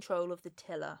over control of the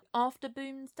tiller after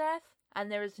Boone's death, and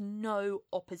there is no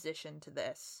opposition to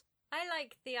this. I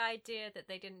like the idea that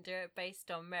they didn't do it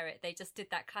based on merit. They just did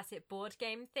that classic board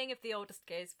game thing if the oldest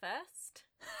goes first.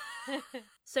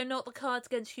 So not the Cards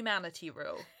Against Humanity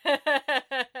rule.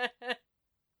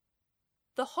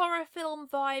 The horror film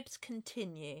vibes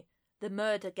continue, the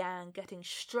murder gang getting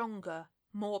stronger,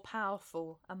 more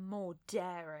powerful and more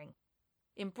daring.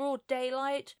 In broad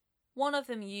daylight, one of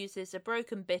them uses a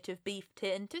broken bit of beef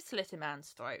tin to slit a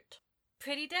man's throat.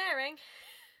 Pretty daring.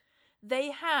 They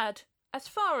had, as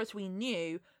far as we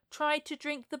knew, tried to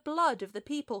drink the blood of the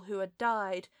people who had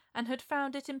died and had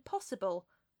found it impossible.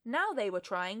 Now they were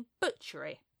trying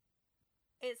butchery.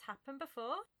 It's happened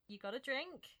before. You got a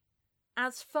drink.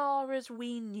 As far as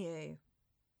we knew.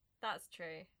 That's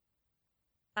true.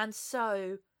 And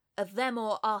so, a them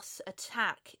or us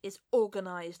attack is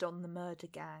organised on the murder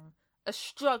gang. A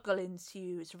struggle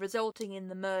ensues, resulting in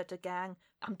the murder gang...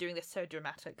 I'm doing this so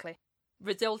dramatically.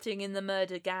 Resulting in the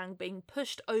murder gang being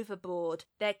pushed overboard,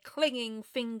 their clinging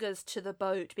fingers to the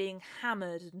boat being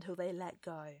hammered until they let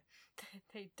go.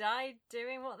 They died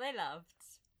doing what they loved.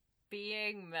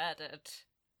 Being murdered.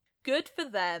 Good for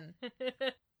them.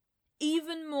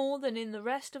 Even more than in the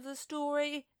rest of the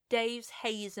story, Dave's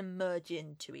haze and merge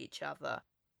into each other.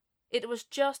 It was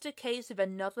just a case of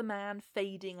another man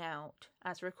fading out,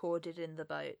 as recorded in the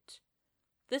boat.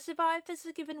 The survivors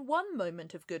are given one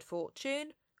moment of good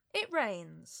fortune. It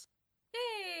rains.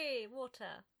 Yay!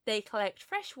 Water. They collect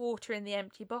fresh water in the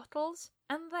empty bottles,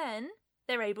 and then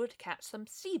they're able to catch some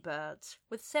seabirds,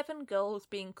 with 7 gulls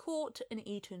being caught and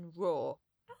eaten raw.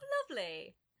 Oh,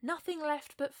 lovely. Nothing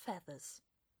left but feathers.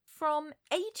 From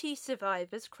 80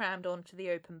 survivors crammed onto the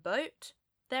open boat,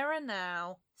 there are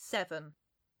now 7.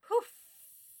 Poof.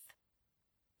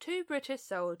 2 British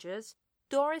soldiers,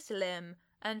 Doris Lim,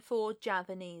 and 4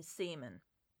 Javanese seamen.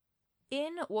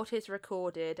 In what is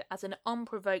recorded as an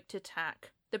unprovoked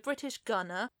attack, the British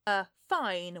gunner, a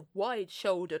fine,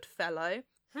 wide-shouldered fellow,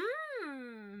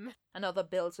 another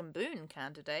Bills and Boone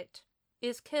candidate,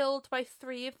 is killed by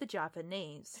 3 of the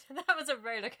Javanese. That was a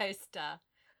roller coaster.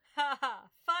 Ha ha!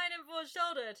 Fine and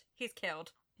broad-shouldered. He's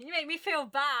killed. You make me feel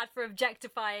bad for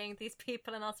objectifying these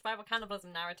people in our survival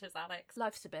cannibalism narratives, Alex.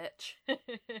 Life's a bitch.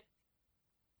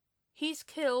 He's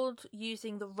killed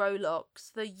using the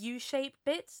rowlocks, the U-shaped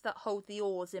bits that hold the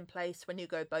oars in place when you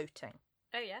go boating.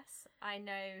 Oh yes, I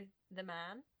know the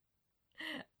man.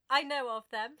 I know of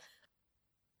them.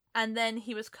 and then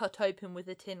he was cut open with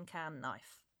a tin can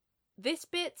knife. This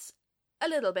bit's a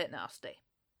little bit nasty.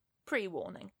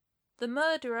 Pre-warning. The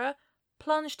murderer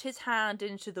plunged his hand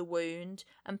into the wound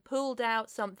and pulled out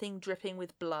something dripping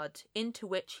with blood, into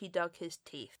which he dug his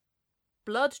teeth.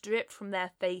 Blood dripped from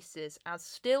their faces as,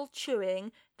 still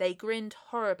chewing, they grinned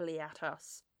horribly at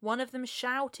us. One of them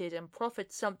shouted and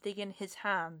proffered something in his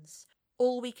hands.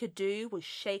 All we could do was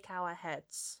shake our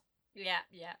heads. Yeah,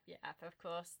 of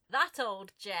course. That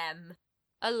old gem.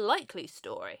 A likely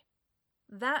story.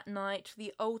 That night,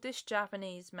 the oldest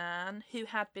Japanese man, who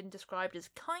had been described as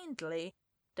kindly,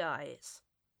 dies.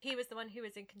 He was the one who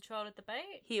was in control of the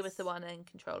boat? He was the one in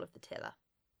control of the tiller.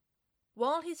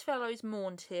 While his fellows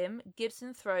mourned him,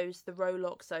 Gibson throws the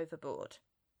rowlocks overboard.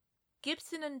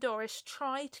 Gibson and Doris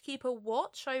try to keep a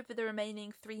watch over the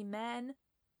remaining 3 men,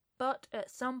 but at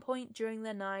some point during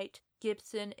the night,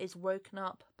 Gibson is woken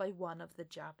up by one of the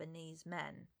Japanese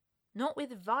men. Not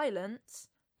with violence,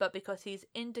 but because he's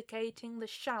indicating the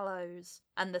shallows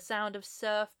and the sound of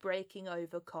surf breaking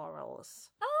over corals.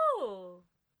 Oh!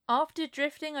 After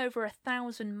drifting over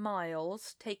 1,000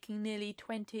 miles, taking nearly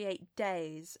 28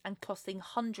 days and costing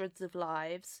hundreds of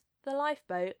lives, the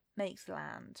lifeboat makes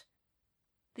land.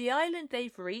 The island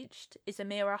they've reached is a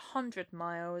mere 100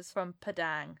 miles from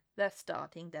Padang, their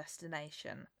starting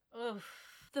destination.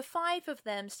 Oof. The 5 of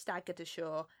them staggered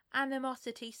ashore,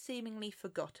 animosity seemingly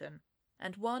forgotten,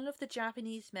 and one of the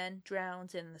Japanese men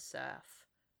drowns in the surf.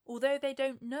 Although they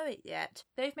don't know it yet,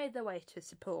 they've made their way to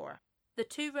Sapporo. The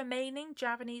 2 remaining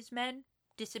Japanese men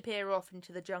disappear off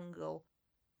into the jungle.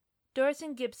 Doris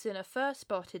and Gibson are first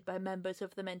spotted by members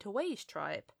of the Mentawais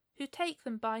tribe, who take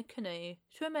them by canoe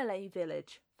to a Malay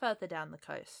village further down the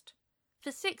coast.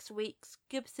 For 6 weeks,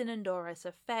 Gibson and Doris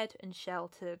are fed and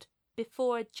sheltered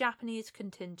before a Japanese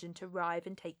contingent arrive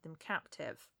and take them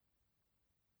captive.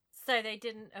 So they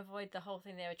didn't avoid the whole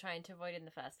thing they were trying to avoid in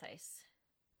the first place.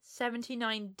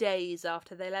 79 days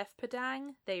after they left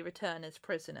Padang, they return as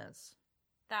prisoners.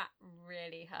 That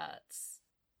really hurts.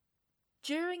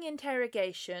 During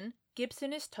interrogation,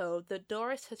 Gibson is told that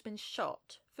Doris has been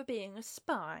shot for being a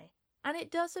spy, and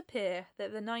it does appear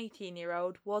that the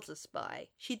 19-year-old was a spy.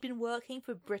 She'd been working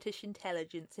for British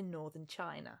intelligence in northern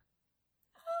China.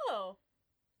 Oh.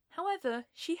 However,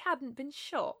 she hadn't been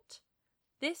shot.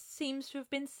 This seems to have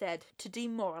been said to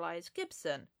demoralise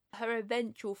Gibson. Her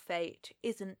eventual fate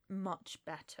isn't much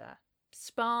better.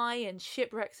 Spy and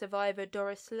shipwreck survivor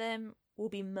Doris Lim will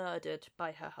be murdered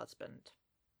by her husband.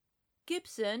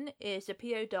 Gibson is a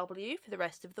POW for the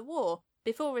rest of the war,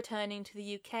 before returning to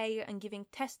the UK and giving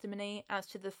testimony as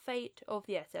to the fate of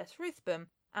the SS Ruthven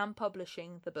and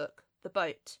publishing the book The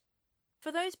Boat.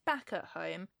 For those back at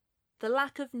home, the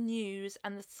lack of news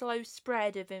and the slow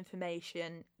spread of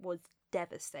information was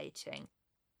devastating.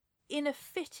 In a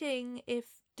fitting, if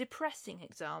depressing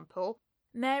example,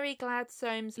 Mary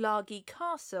Gladstone's Largy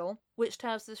Castle, which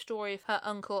tells the story of her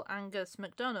uncle Angus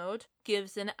MacDonald,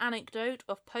 gives an anecdote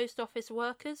of post office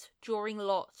workers drawing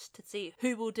lots to see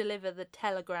who will deliver the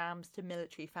telegrams to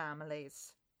military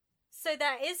families. So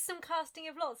there is some casting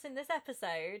of lots in this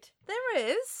episode. There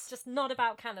is. Just not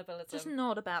about cannibalism. Just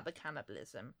not about the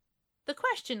cannibalism. The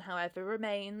question, however,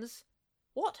 remains,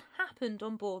 what happened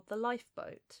on board the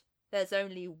lifeboat? There's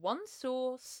only one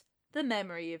source, the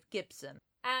memory of Gibson.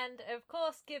 And, of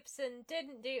course, Gibson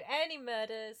didn't do any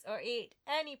murders or eat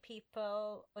any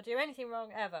people or do anything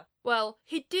wrong ever. Well,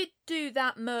 he did do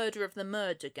that murder of the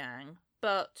murder gang,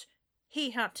 but he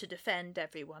had to defend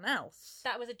everyone else.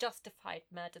 That was a justified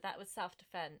murder. That was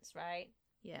self-defense, right?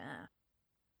 Yeah.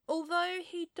 Although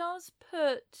he does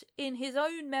put in his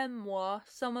own memoir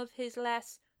some of his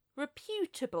less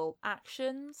reputable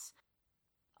actions.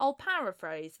 I'll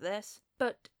paraphrase this,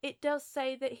 but it does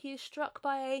say that he is struck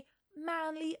by a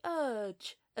manly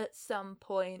urge at some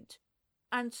point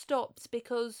and stops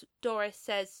because Doris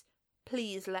says,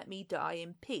 "Please let me die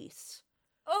in peace."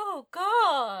 Oh,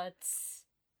 God!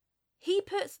 He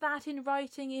puts that in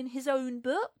writing in his own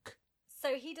book.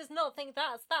 So he does not think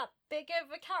that's that big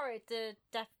of a character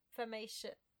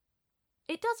defamation.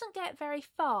 It doesn't get very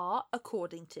far,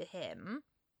 according to him,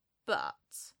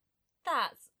 but...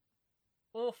 That's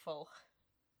awful.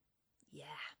 Yeah.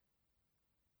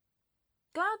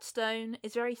 Gladstone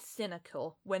is very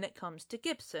cynical when it comes to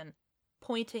Gibson,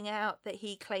 pointing out that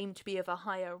he claimed to be of a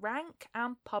higher rank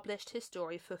and published his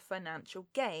story for financial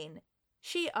gain.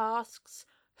 She asks,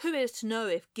 who is to know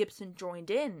if Gibson joined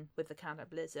in with the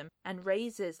cannibalism, and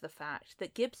raises the fact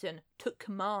that Gibson took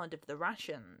command of the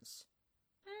rations.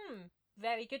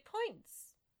 Very good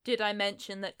points. Did I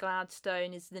mention that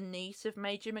Gladstone is the niece of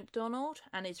Major MacDonald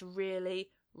and is really,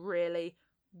 really,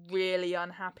 really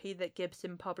unhappy that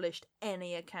Gibson published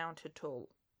any account at all.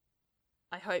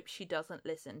 I hope she doesn't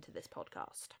listen to this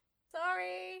podcast.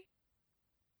 Sorry.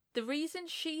 The reason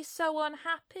she's so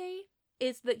unhappy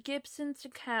is that Gibson's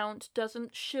account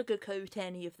doesn't sugarcoat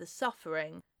any of the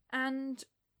suffering, and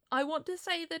I want to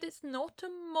say that it's not a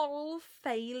moral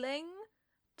failing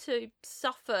to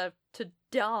suffer, to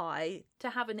die,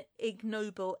 to have an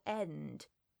ignoble end.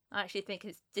 I actually think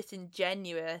it's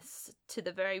disingenuous to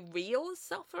the very real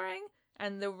suffering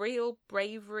and the real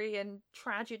bravery and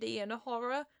tragedy and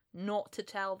horror not to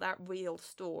tell that real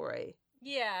story.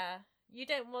 Yeah, you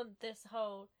don't want this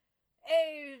whole,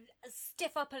 oh,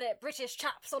 stiff upper lip British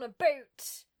chaps on a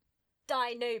boat,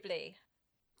 die nobly.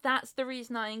 That's the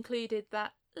reason I included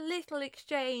that little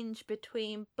exchange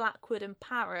between Blackwood and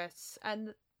Paris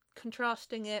and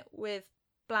contrasting it with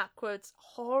Blackwood's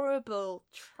horrible,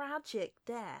 tragic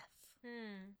death.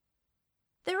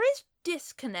 There is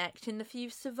disconnect in the few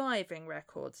surviving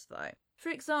records, though. For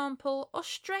example,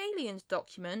 Australians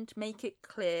document make it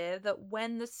clear that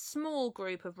when the small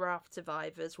group of raft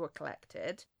survivors were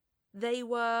collected, they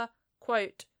were,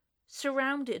 quote,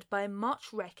 surrounded by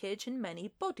much wreckage and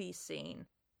many bodies seen.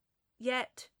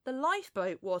 Yet the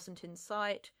lifeboat wasn't in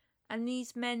sight, and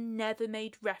these men never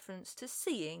made reference to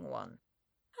seeing one.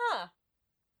 Huh.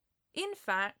 In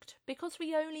fact, because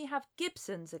we only have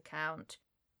Gibson's account,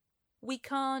 we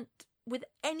can't, with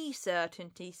any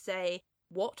certainty, say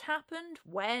what happened,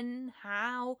 when,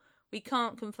 how. We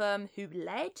can't confirm who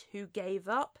led, who gave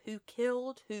up, who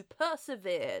killed, who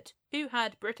persevered, who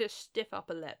had British stiff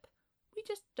upper lip. We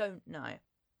just don't know.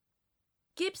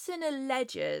 Gibson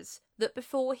alleges that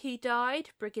before he died,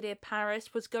 Brigadier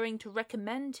Paris was going to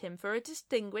recommend him for a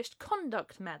Distinguished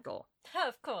Conduct Medal.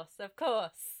 Of course, of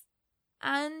course.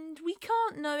 And we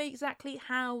can't know exactly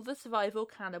how the survival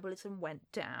cannibalism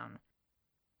went down.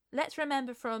 Let's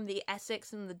remember from the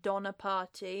Essex and the Donner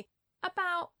Party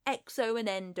about exo and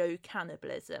endo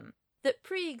cannibalism, that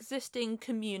pre-existing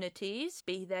communities,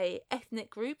 be they ethnic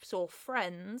groups or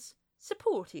friends,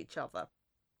 support each other.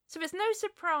 So it's no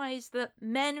surprise that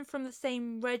men from the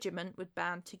same regiment would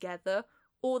band together,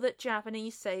 or that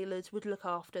Javanese sailors would look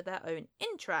after their own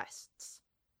interests.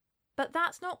 But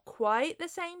that's not quite the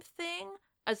same thing,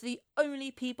 as the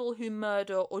only people who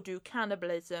murder or do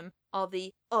cannibalism are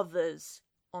the others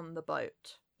on the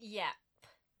boat. Yep.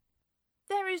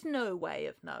 There is no way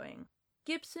of knowing.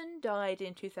 Gibson died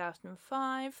in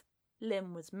 2005,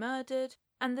 Lim was murdered,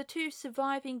 and the two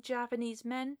surviving Javanese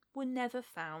men were never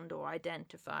found or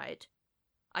identified.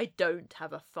 I don't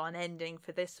have a fun ending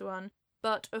for this one,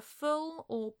 but a full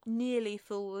or nearly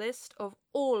full list of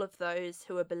all of those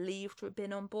who are believed to have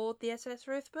been on board the SS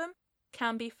Ruthven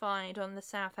can be found on the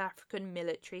South African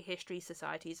Military History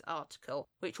Society's article,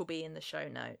 which will be in the show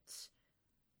notes.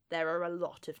 There are a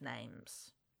lot of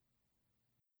names.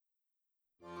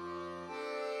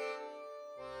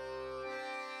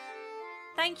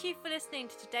 Thank you for listening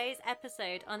to today's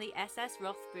episode on the SS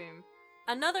Rothboom.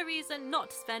 Another reason not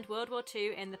to spend World War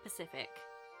II in the Pacific.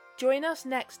 Join us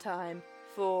next time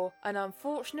for An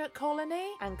Unfortunate Colony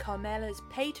and Carmela's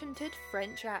patented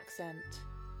French accent.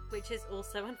 Which is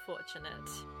also unfortunate.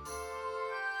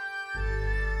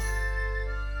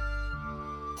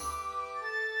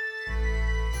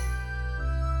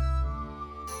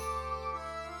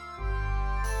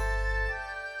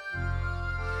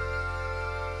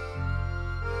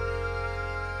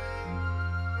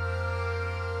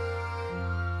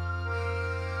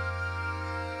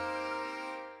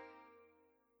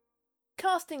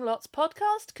 Casting Lots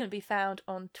Podcast can be found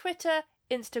on Twitter,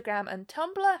 Instagram and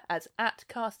Tumblr as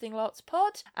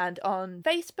 @CastingLotsPod and on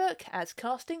Facebook as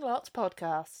Casting Lots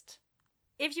Podcast.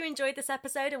 If you enjoyed this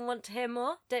episode and want to hear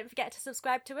more, don't forget to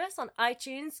subscribe to us on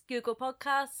iTunes, Google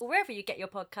Podcasts, or wherever you get your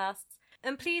podcasts.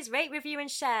 And please rate, review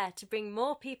and share to bring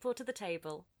more people to the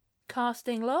table.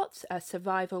 Casting Lots, a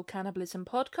survival cannibalism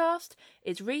podcast,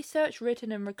 is researched,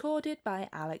 written and recorded by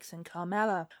Alex and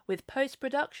Carmela, with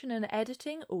post-production and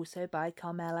editing also by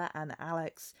Carmela and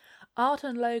Alex. Art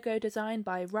and logo designed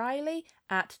by Riley,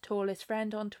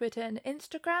 @TallestFriend on Twitter and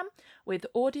Instagram, with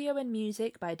audio and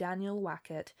music by Daniel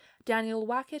Wackett. Daniel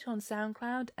Wackett on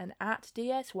SoundCloud and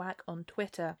 @DSWack on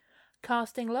Twitter.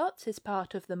 Casting Lots is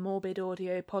part of the Morbid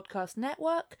Audio Podcast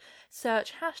Network.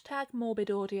 Search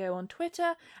 #MorbidAudio on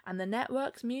Twitter, and the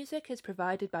network's music is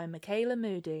provided by Michaela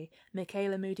Moody,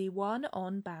 Michaela Moody 1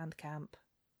 on Bandcamp.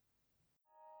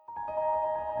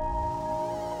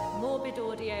 Morbid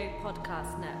Audio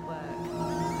Podcast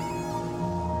Network.